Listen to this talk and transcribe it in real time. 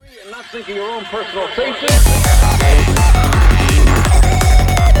Think of your own personal safety.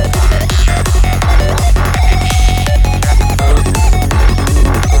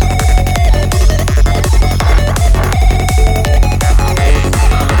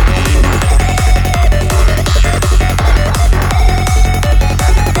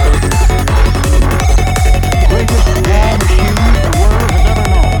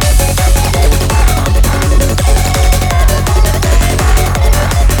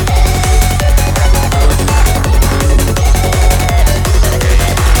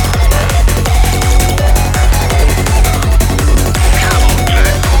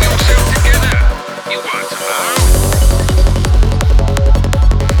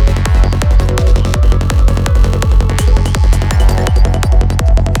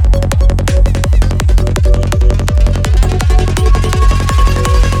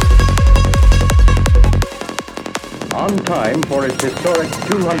 On time for its historic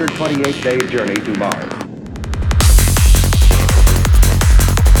 228-day journey to Mars.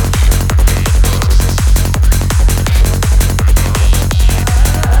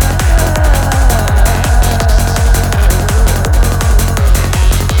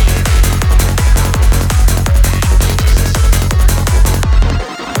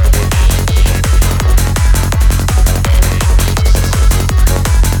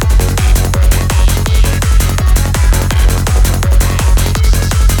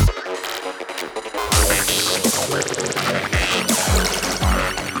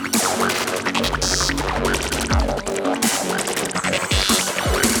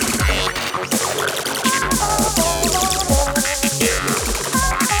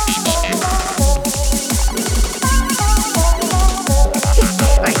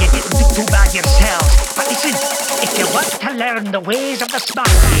 Yourselves. But listen, if you want to learn the ways of the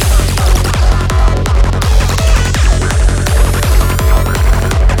smart,